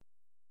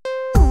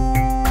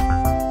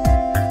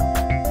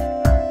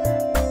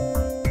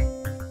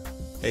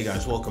Hey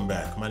guys, welcome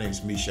back. My name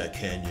is Meshach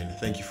Canyon.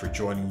 Thank you for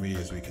joining me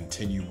as we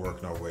continue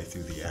working our way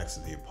through the Acts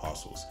of the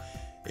Apostles.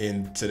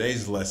 In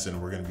today's lesson,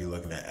 we're going to be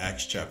looking at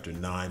Acts chapter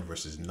 9,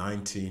 verses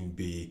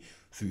 19b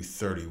through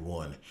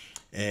 31.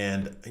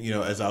 And,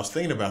 as I was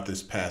thinking about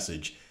this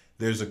passage,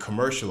 there's a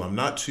commercial. I'm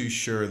not too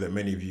sure that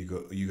many of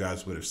you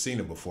guys would have seen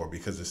it before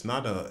because it's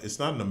not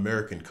an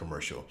American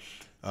commercial,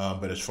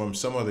 but it's from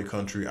some other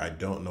country. I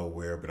don't know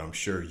where, but I'm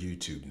sure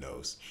YouTube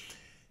knows.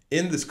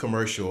 In this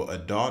commercial, a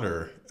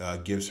daughter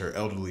gives her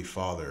elderly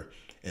father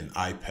an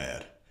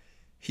iPad.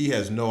 He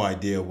has no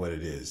idea what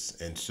it is.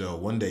 And so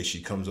one day she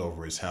comes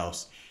over his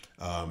house,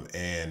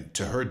 and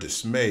to her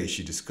dismay,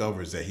 she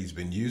discovers that he's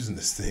been using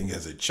this thing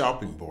as a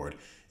chopping board.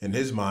 In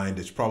his mind,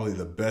 it's probably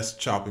the best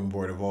chopping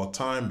board of all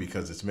time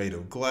because it's made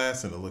of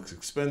glass and it looks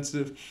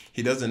expensive.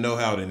 He doesn't know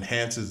how it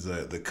enhances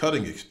the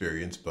cutting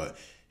experience, but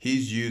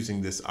he's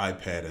using this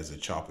iPad as a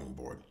chopping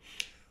board.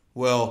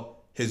 Well,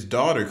 his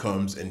daughter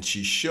comes and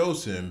she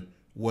shows him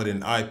what an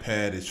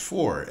iPad is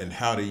for and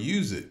how to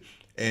use it.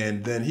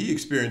 And then he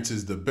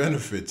experiences the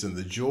benefits and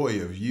the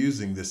joy of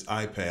using this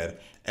iPad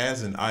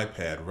as an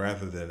iPad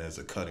rather than as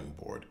a cutting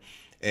board.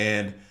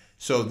 And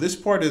so this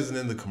part isn't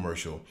in the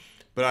commercial,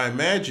 but I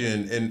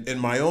imagine in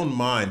my own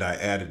mind, I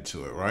added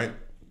to it, right?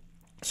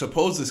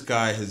 Suppose this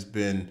guy has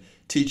been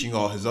teaching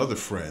all his other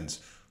friends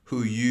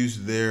who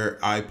use their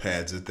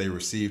iPads that they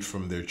received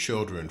from their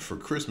children for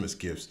Christmas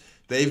gifts.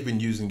 They've been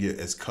using it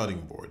as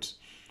cutting boards.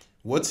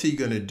 What's he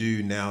going to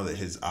do now that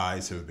his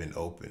eyes have been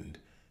opened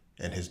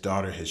and his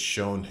daughter has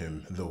shown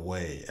him the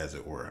way, as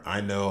it were? I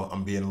know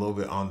I'm being a little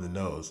bit on the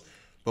nose,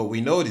 but we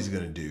know what he's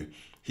going to do.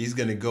 He's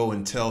going to go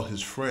and tell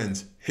his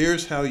friends,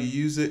 here's how you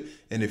use it.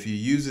 And if you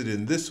use it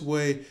in this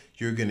way,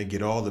 you're going to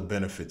get all the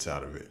benefits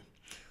out of it.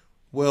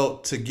 Well,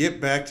 to get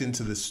back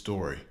into this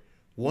story,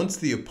 once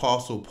the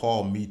Apostle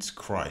Paul meets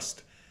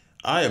Christ,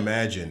 I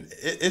imagine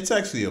it's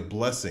actually a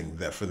blessing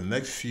that for the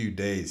next few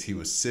days he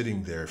was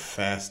sitting there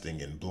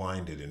fasting and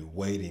blinded and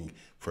waiting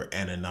for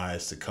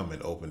Ananias to come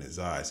and open his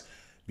eyes.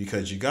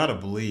 Because you got to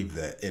believe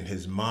that in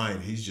his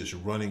mind, he's just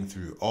running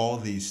through all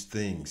these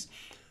things,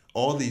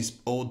 all these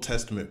Old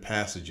Testament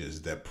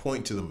passages that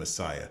point to the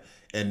Messiah.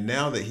 And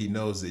now that he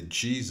knows that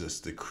Jesus,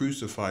 the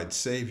crucified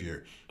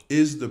Savior,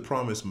 is the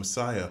promised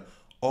Messiah,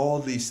 all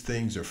these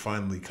things are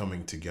finally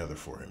coming together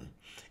for him.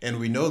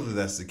 And we know that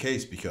that's the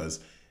case because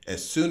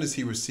as soon as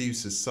he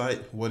receives his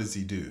sight, what does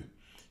he do?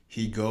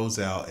 He goes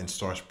out and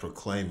starts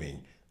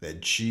proclaiming that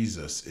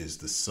Jesus is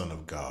the Son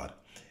of God.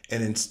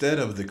 And instead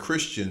of the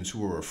Christians who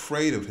were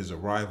afraid of his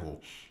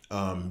arrival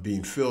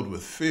being filled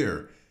with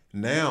fear,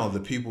 now the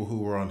people who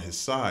were on his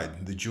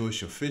side, the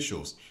Jewish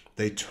officials,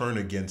 they turn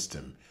against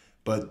him.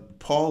 But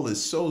Paul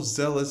is so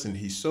zealous and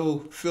he's so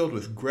filled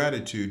with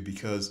gratitude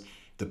because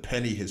the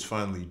penny has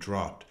finally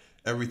dropped.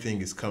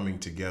 Everything is coming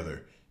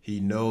together. He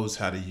knows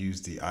how to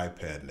use the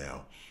iPad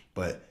now.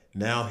 But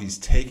now he's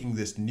taking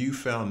this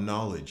newfound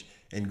knowledge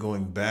and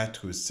going back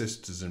to his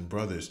sisters and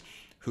brothers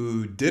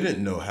who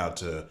didn't know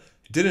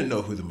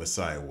who the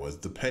Messiah was.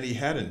 The penny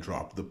hadn't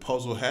dropped. The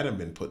puzzle hadn't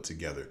been put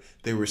together.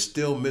 They were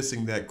still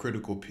missing that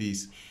critical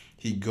piece.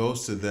 He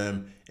goes to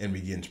them and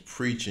begins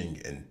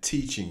preaching and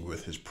teaching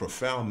with his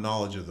profound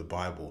knowledge of the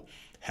Bible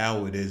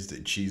how it is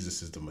that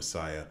Jesus is the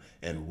Messiah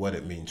and what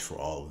it means for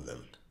all of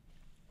them.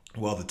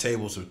 Well, the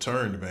tables have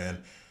turned,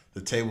 man. The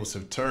tables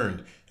have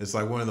turned. It's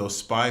like one of those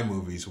spy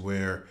movies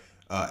where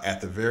at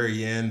the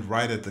very end,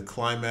 right at the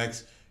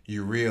climax,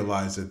 you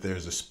realize that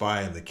there's a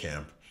spy in the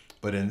camp.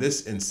 But in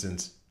this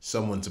instance,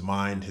 someone's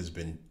mind has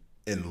been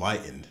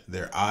enlightened.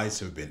 Their eyes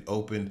have been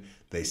opened.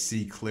 They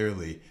see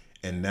clearly.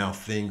 And now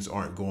things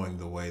aren't going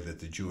the way that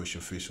the Jewish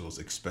officials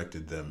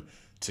expected them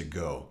to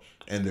go.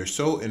 And they're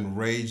so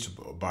enraged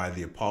by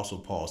the Apostle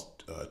Paul's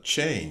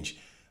change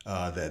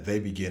that they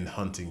begin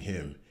hunting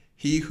him.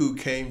 He who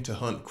came to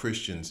hunt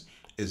Christians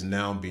is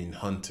now being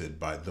hunted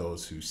by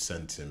those who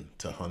sent him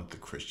to hunt the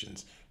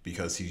Christians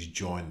because he's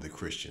joined the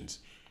Christians.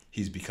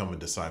 He's become a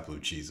disciple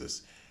of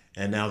Jesus.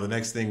 And now the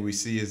next thing we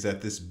see is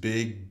that this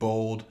big,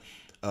 bold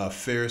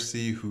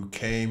Pharisee who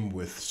came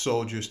with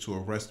soldiers to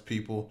arrest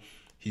people,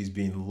 he's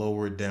being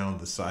lowered down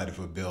the side of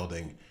a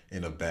building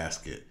in a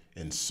basket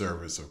in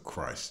service of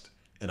Christ.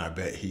 And I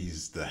bet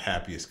he's the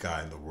happiest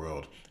guy in the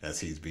world as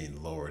he's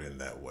being lowered in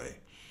that way.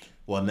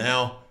 Well,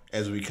 now,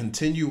 as we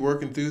continue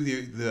working through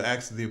the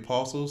Acts of the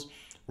Apostles,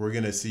 we're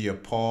going to see a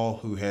Paul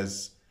who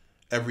has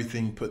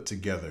everything put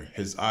together.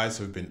 His eyes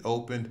have been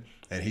opened,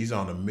 and he's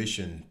on a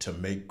mission to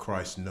make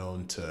Christ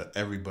known to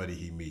everybody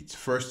he meets.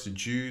 First to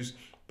Jews,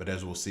 but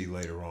as we'll see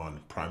later on,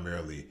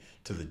 primarily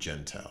to the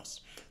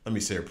Gentiles. Let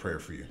me say a prayer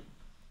for you.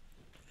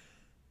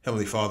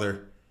 Heavenly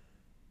Father,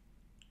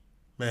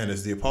 man,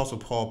 as the Apostle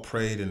Paul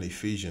prayed in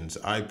Ephesians,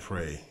 I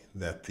pray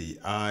that the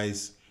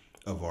eyes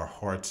of our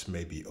hearts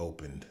may be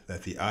opened,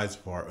 that the eyes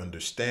of our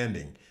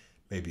understanding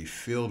may be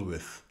filled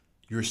with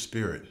your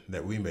Spirit,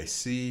 that we may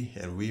see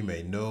and we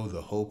may know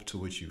the hope to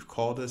which you've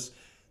called us,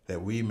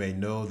 that we may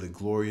know the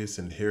glorious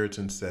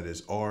inheritance that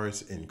is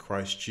ours in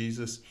Christ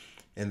Jesus,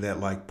 and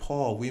that like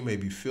Paul, we may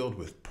be filled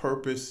with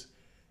purpose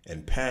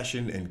and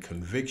passion and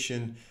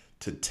conviction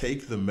to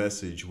take the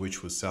message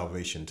which was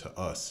salvation to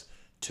us,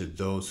 to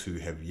those who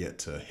have yet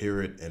to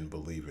hear it and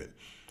believe it.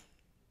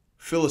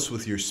 Fill us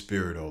with your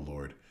Spirit, O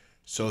Lord,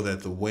 so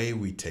that the way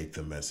we take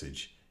the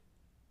message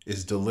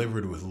is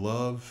delivered with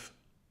love,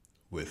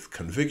 with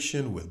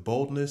conviction, with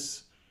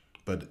boldness.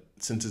 But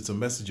since it's a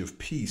message of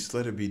peace,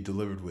 let it be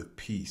delivered with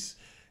peace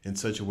in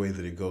such a way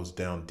that it goes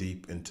down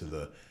deep into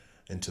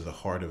the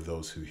heart of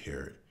those who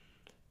hear it.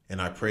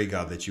 And I pray,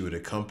 God, that you would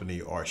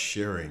accompany our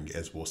sharing,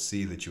 as we'll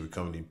see that you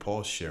accompany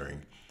Paul's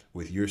sharing,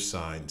 with your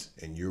signs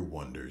and your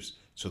wonders,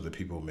 so that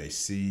people may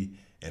see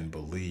and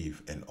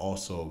believe and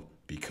also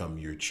become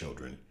your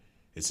children.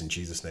 It's in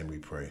Jesus' name we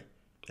pray.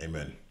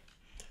 Amen.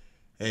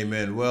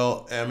 Amen.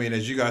 Well, I mean,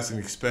 as you guys can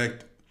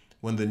expect,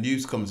 when the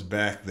news comes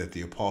back that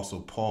the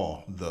Apostle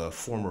Paul, the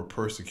former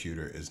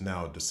persecutor, is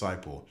now a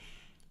disciple,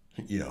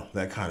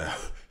 that kind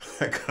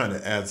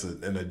of adds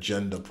an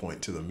agenda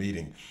point to the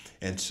meeting.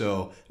 And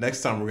so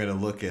next time we're going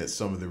to look at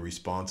some of the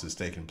responses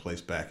taking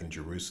place back in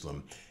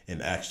Jerusalem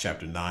in Acts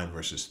chapter 9,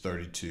 verses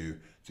 32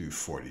 through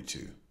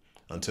 42.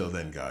 Until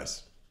then,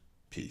 guys,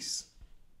 peace.